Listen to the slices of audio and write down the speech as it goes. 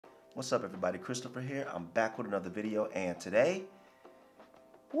What's up, everybody? Christopher here. I'm back with another video, and today,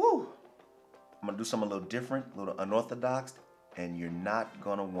 I'm gonna do something a little different, a little unorthodox, and you're not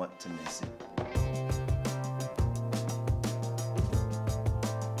gonna want to miss it.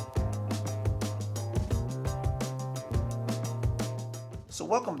 So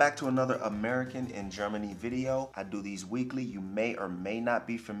welcome back to another American in Germany video. I do these weekly. You may or may not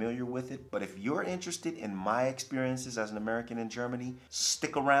be familiar with it, but if you're interested in my experiences as an American in Germany,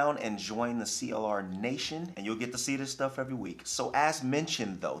 stick around and join the CLR Nation, and you'll get to see this stuff every week. So as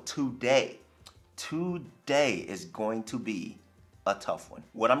mentioned though, today is going to be a tough one.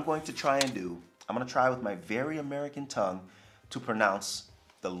 What I'm going to try and do, I'm gonna try with my very American tongue to pronounce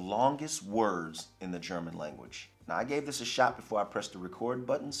the longest words in the German language. Now, I gave this a shot before I pressed the record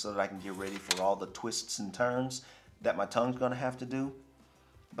button so that I can get ready for all the twists and turns that my tongue's gonna have to do,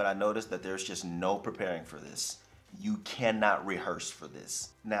 but I noticed that there's just no preparing for this. You cannot rehearse for this.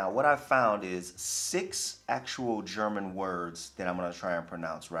 Now, what I found is 6 actual German words that I'm gonna try and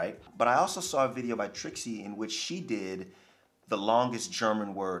pronounce, right? But I also saw a video by Trixie in which she did the longest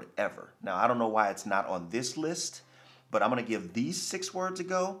German word ever. Now, I don't know why it's not on this list, but I'm gonna give these 6 words a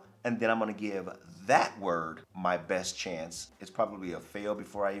go, and then I'm gonna give that word my best chance. It's probably a fail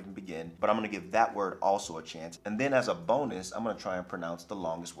before I even begin, but I'm gonna give that word also a chance. And then as a bonus, I'm gonna try and pronounce the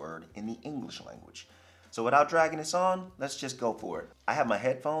longest word in the English language. So without dragging this on, let's just go for it. I have my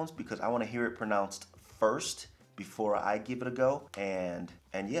headphones because I wanna hear it pronounced first before I give it a go. And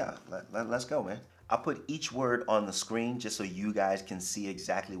yeah, let's go, man. I'll put each word on the screen just so you guys can see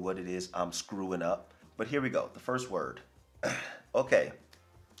exactly what it is I'm screwing up. But here we go, the first word. Okay.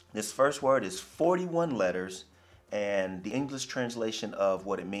 This first word is 41 letters, and the English translation of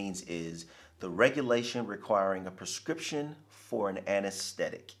what it means is the regulation requiring a prescription for an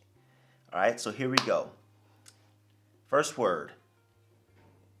anesthetic. All right, so here we go. First word.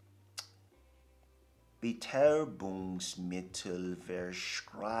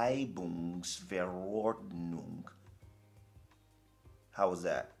 Betäubungsmittelverschreibungsverordnung. How was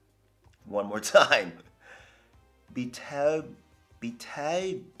that? One more time.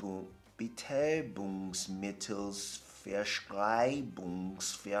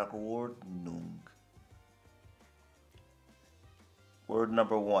 Betäubungsmittelsverschreibungsverordnung. Word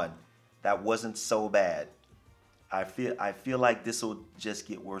number 1. That wasn't so bad. I feel like this will just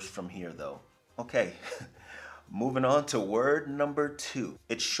get worse from here though. Okay, moving on to word number 2.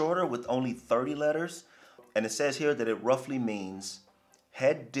 It's shorter with only 30 letters, and it says here that it roughly means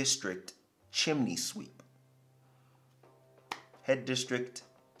head district chimney sweep. Head district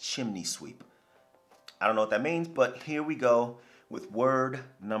chimney sweep. I don't know what that means, but here we go with word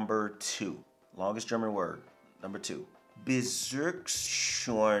number 2. Longest German word, number 2.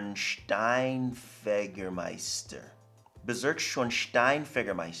 Bezirksschornsteinfegermeister.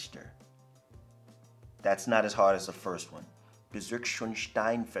 Bezirksschornsteinfegermeister. That's not as hard as the first one.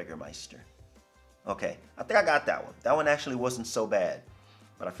 Bezirksschornsteinfegermeister. Okay, I think I got that one. That one actually wasn't so bad,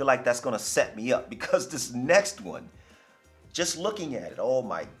 but I feel like that's gonna set me up because this next one, just looking at it, oh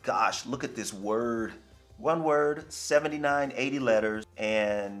my gosh, look at this word. One word, 79, 80 letters,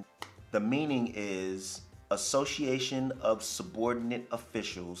 and the meaning is association of subordinate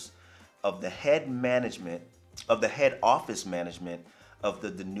officials of the head office management of the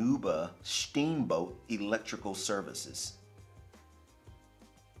Danube Steamboat Electrical Services.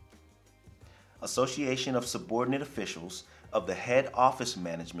 Association of subordinate officials of the head office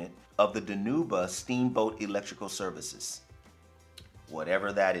management of the Danube Steamboat Electrical Services.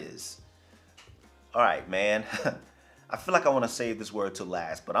 Whatever that is. All right, man. I feel like I want to save this word to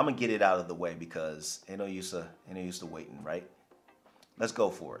last, but I'm gonna get it out of the way because ain't no use to waiting, right? Let's go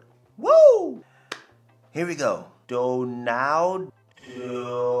for it. Woo! Here we go.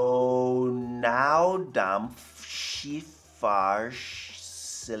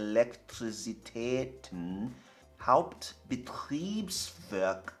 Donaudampfschifffahrtselektrizitäten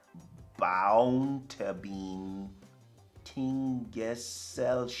Hauptbetriebswerk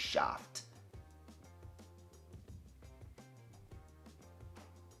Bauturbinengesellschaft.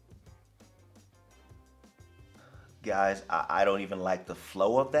 Guys, I don't even like the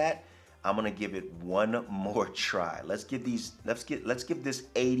flow of that. I'm gonna give it one more try. Let's give this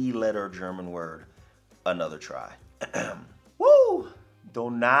 80-letter German word another try. Woo!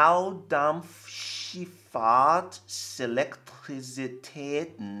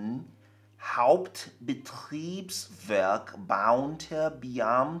 Donaudampfschifffahrtselektrizitäten Hauptbetriebswerk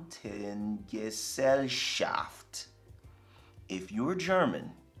Bauturbinengesellschaft. If you're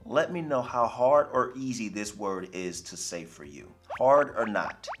German, let me know how hard or easy this word is to say for you. Hard or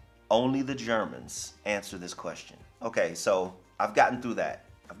not? Only the Germans answer this question. Okay, so I've gotten through that.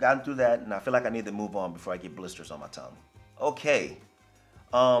 I've gotten through that, and I feel like I need to move on before I get blisters on my tongue. Okay.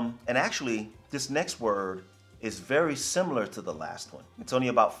 And actually, this next word is very similar to the last one. It's only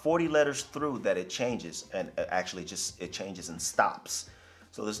about 40 letters through that it changes, and actually just it changes and stops.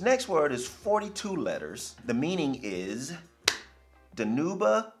 So this next word is 42 letters. The meaning is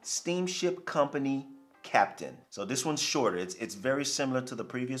Danuba Steamship Company Captain. So this one's shorter. It's very similar to the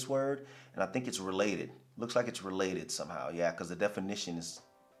previous word, and I think it's related. Looks like it's related somehow, yeah, because the definition is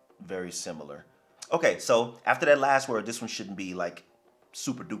very similar. Okay, so after that last word, this one shouldn't be like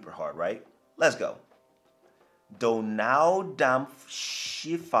super duper hard, right? Let's go.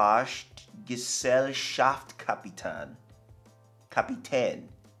 Donaudampfschiffahrtsgesellschaft Kapitän. Kapitän.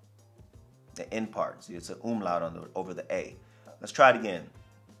 The N part. See, it's an umlaut over the A. Let's try it again.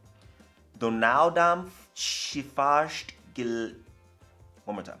 One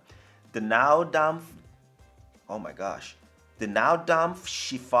more time. Oh my gosh.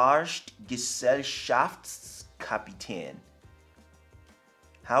 Donaudampfschiffahrtsgesellschaftskapitän.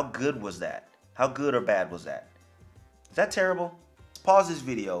 How good was that? How good or bad was that? Is that terrible? Pause this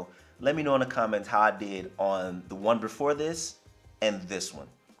video. Let me know in the comments how I did on the one before this and this one.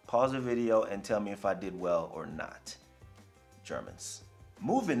 Pause the video and tell me if I did well or not. Germans.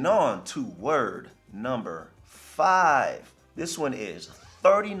 Moving on to word number 5. This one is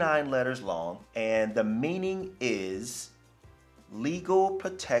 39 letters long, and the meaning is legal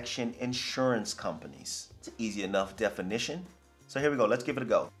protection insurance companies. It's an easy enough definition. So here we go, let's give it a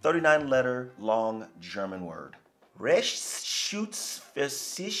go. 39 letter long German word.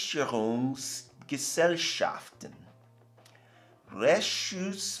 Rechtsschutzversicherungsgesellschaften.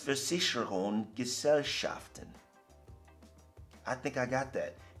 Rechtsschutzversicherungsgesellschaften. I think I got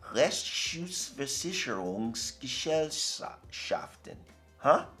that. Rechtsschutzversicherungsgesellschaften.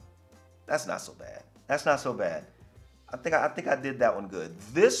 Huh? That's not so bad. That's not so bad. I think I did that one good.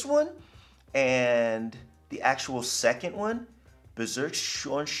 This one and the actual second one, Bezirk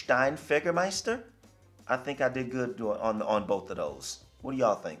Schornsteinfegermeister, I think I did good on both of those. What do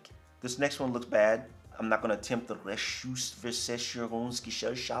y'all think? This next one looks bad. I'm not going to attempt the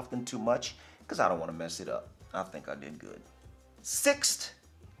Rechtsschutzversicherungsgesellschaften too much because I don't want to mess it up. I think I did good. Sixth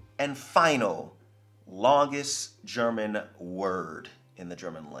and final longest German word in the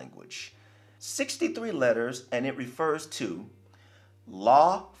German language. 63 letters, and it refers to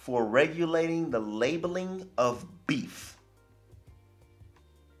law for regulating the labeling of beef.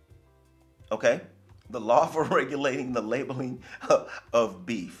 Okay? The law for regulating the labeling of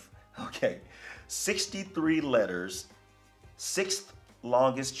beef. Okay. 63 letters, sixth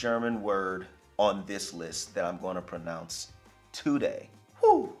longest German word on this list that I'm going to pronounce today.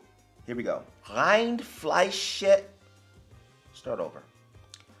 Whew. Here we go. Reinfleische. Start over.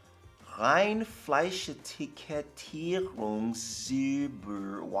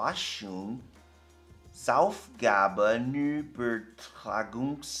 Reinfleischetikettierungsüberwachung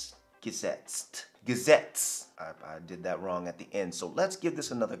Aufgabenübertragungsgesetz. Gesetz. I did that wrong at the end, so let's give this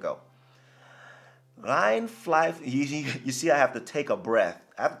another go. Reinfleisch. You see, I have to take a breath.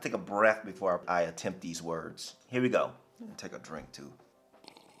 I have to take a breath before I attempt these words. Here we go. Take a drink too.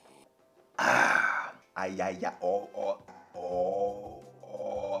 Ah. Ay, ay, ay. Oh, oh, oh,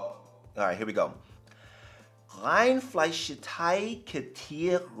 oh. All right, here we go.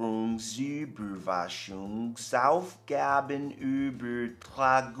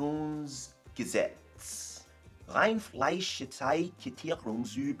 Reinfleischetikettierungsüberwachungsaufgabenübertragungsgesetz.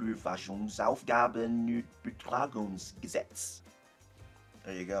 Reinfleischetikettierungsüberwachungsaufgabenübertragungsgesetz.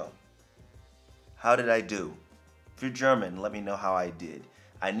 There you go. How did I do? If you're German, let me know how I did.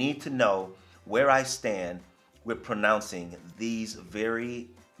 I need to know where I stand with pronouncing these very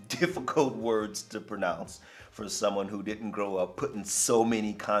difficult words to pronounce for someone who didn't grow up putting so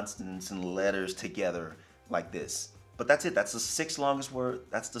many consonants and letters together like this. But that's it. That's the sixth longest word.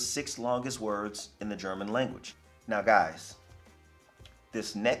 That's the sixth longest words in the German language. Now, guys,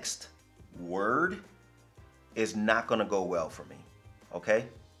 this next word is not going to go well for me. Okay?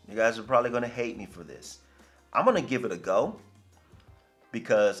 You guys are probably going to hate me for this. I'm going to give it a go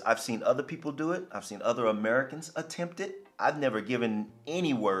because I've seen other people do it. I've seen other Americans attempt it. I've never given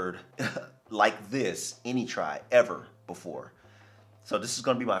any word like this any try ever before. So this is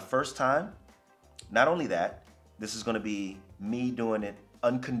going to be my first time. Not only that, this is going to be me doing it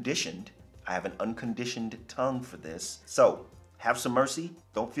unconditioned. I have an unconditioned tongue for this. So have some mercy.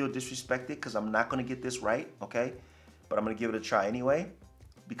 Don't feel disrespected because I'm not going to get this right, okay? But I'm going to give it a try anyway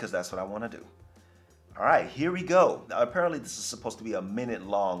because that's what I want to do. All right, here we go. Now, apparently this is supposed to be a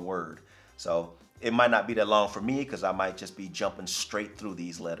minute-long word. So it might not be that long for me because I might just be jumping straight through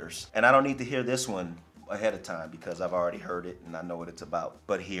these letters. And I don't need to hear this one ahead of time because I've already heard it and I know what it's about.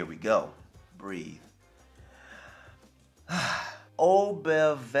 But here we go. Breathe.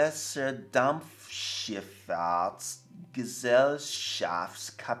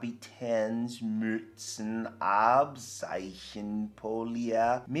 Oberwasserdampfschifffahrtsgesellschaftskapitänsmützen Abzeichen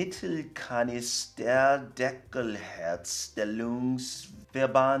Polier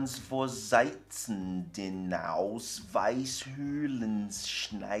Mittelkanisterdeckelsherstellungsverbandsvorseiten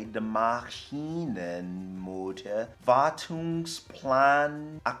Ausweishöhlenschneidemaschinenmotor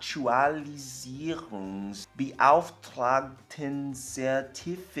Wartungsplan Aktualisierungsbeauftragten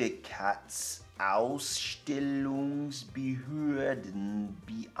Zertifikatsausstellungsbehörden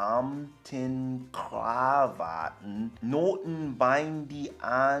Beamten Krawaten Notenbein die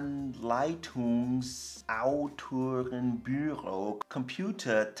Anleitungsautorenbüro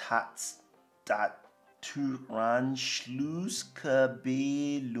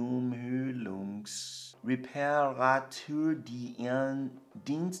Computertastataturanschlusskabelumhüllungs Reparatur die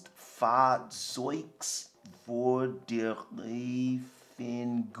Dienstfahrzeugs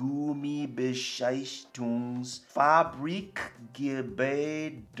Vorderreifengummibeschichtungsfabrik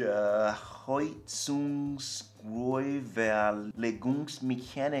Gebäude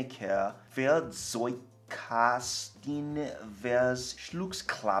Heizungsrohrverlegungsmechaniker Werkzeugkasten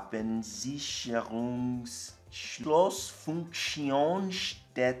Verschlussklappen Sicherungsschlossfunktion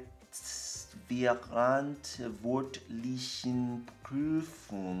verantwortlichen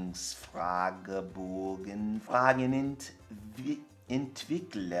Prüfungsfragebogen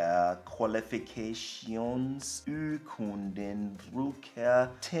Entwickler Qualifikationsurkunden Drucker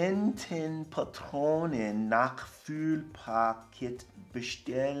Tintenpatronen Nachfüllpaket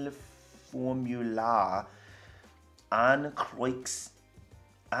Bestellformular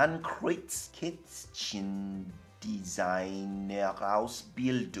Ankreuzkästchen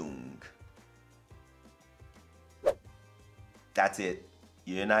Designerausbildung. That's it.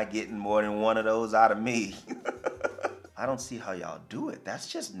 You're not getting more than one of those out of me. I don't see how y'all do it. That's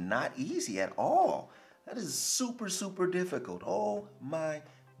just not easy at all. That is super, super difficult. Oh my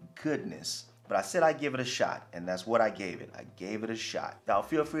goodness. But I said I'd give it a shot, and that's what I gave it. I gave it a shot. Y'all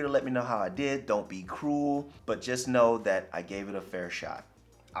feel free to let me know how I did. Don't be cruel, but just know that I gave it a fair shot.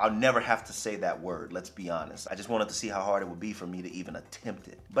 I'll never have to say that word, let's be honest. I just wanted to see how hard it would be for me to even attempt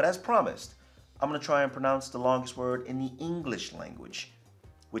it. But as promised, I'm gonna try and pronounce the longest word in the English language,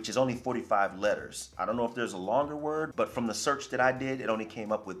 which is only 45 letters. I don't know if there's a longer word, but from the search that I did, it only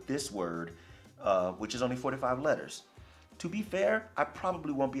came up with this word, which is only 45 letters. To be fair, I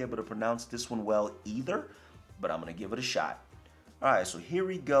probably won't be able to pronounce this one well either, but I'm gonna give it a shot. All right, so here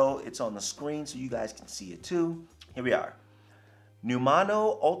we go. It's on the screen so you guys can see it too. Here we are.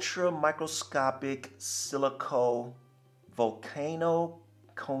 Pneumano ultra microscopic silico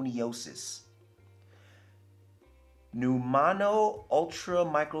volcanoconiosis. Pneumano ultra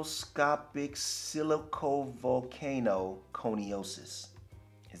microscopic silicovolcanoconiosis.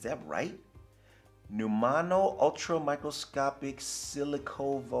 Is that right? Pneumano ultra microscopic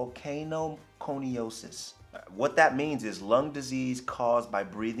silicovolcanoconiosis. What that means is lung disease caused by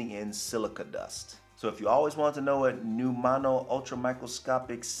breathing in silica dust. So if you always want to know what pneumano ultra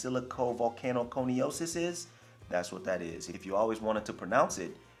microscopic silicovolcanoconiosis is, that's what that is. If you always wanted to pronounce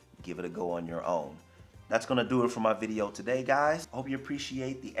it, give it a go on your own. That's gonna do it for my video today, guys. I hope you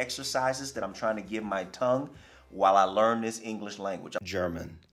appreciate the exercises that I'm trying to give my tongue while I learn this English language.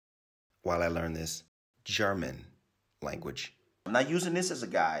 German. While I learn this German language. I'm not using this as a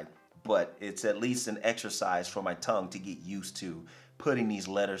guide, but it's at least an exercise for my tongue to get used to putting these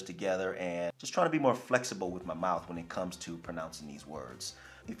letters together and just trying to be more flexible with my mouth when it comes to pronouncing these words.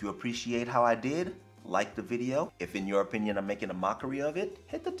 If you appreciate how I did, like the video. If in your opinion I'm making a mockery of it,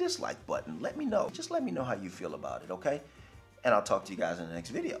 hit the dislike button. Let me know. Just let me know how you feel about it, okay? And I'll talk to you guys in the next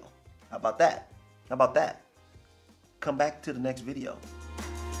video. How about that? How about that? Come back to the next video.